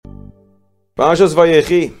Parashas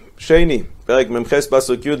Vayechi, Sheni, Perek Memches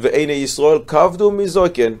Pasuk Yud, Ve'ene Yisrael kavdu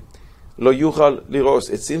mizoken lo yuchal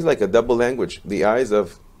liros. It seems like a double language. The eyes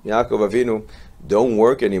of Yaakov Avinu don't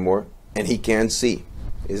work anymore, and he can't see.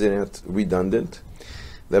 Isn't it redundant?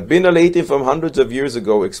 The Bin al-Eitim from hundreds of years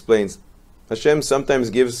ago explains, Hashem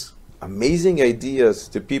sometimes gives amazing ideas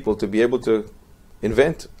to people to be able to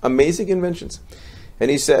invent amazing inventions.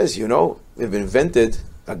 And he says, they've invented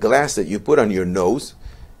a glass that you put on your nose,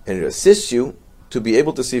 and it assists you to be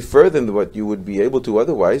able to see further than what you would be able to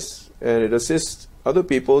otherwise, and it assists other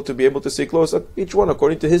people to be able to see closer, each one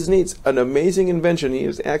according to his needs. An amazing invention. He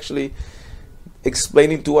is actually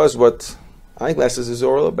explaining to us what eyeglasses is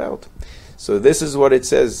all about. So this is what it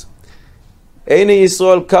says. Eine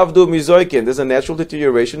Yisrael kavdu mizoiken. There's a natural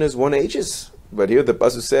deterioration as one ages. But here the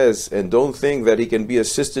pasuk says, and don't think that he can be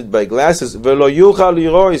assisted by glasses. Velo yuchal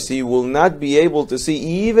lirois. He will not be able to see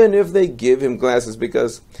even if they give him glasses,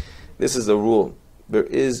 because this is a rule. There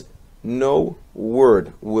is no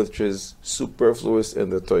word which is superfluous in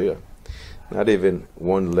the Torah. Not even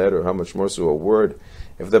one letter. How much more so a word?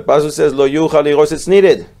 If the pasuk says lo yuchal lirois, it's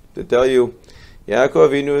needed to tell you Yaakov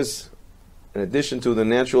Avinu is, in addition to the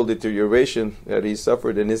natural deterioration that he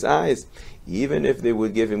suffered in his eyes, even if they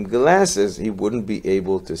would give him glasses, he wouldn't be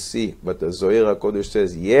able to see. But the Zohar HaKodesh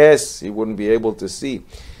says, yes, he wouldn't be able to see.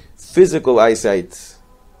 Physical eyesight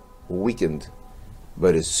weakened,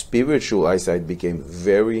 but his spiritual eyesight became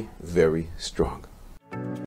very, very strong.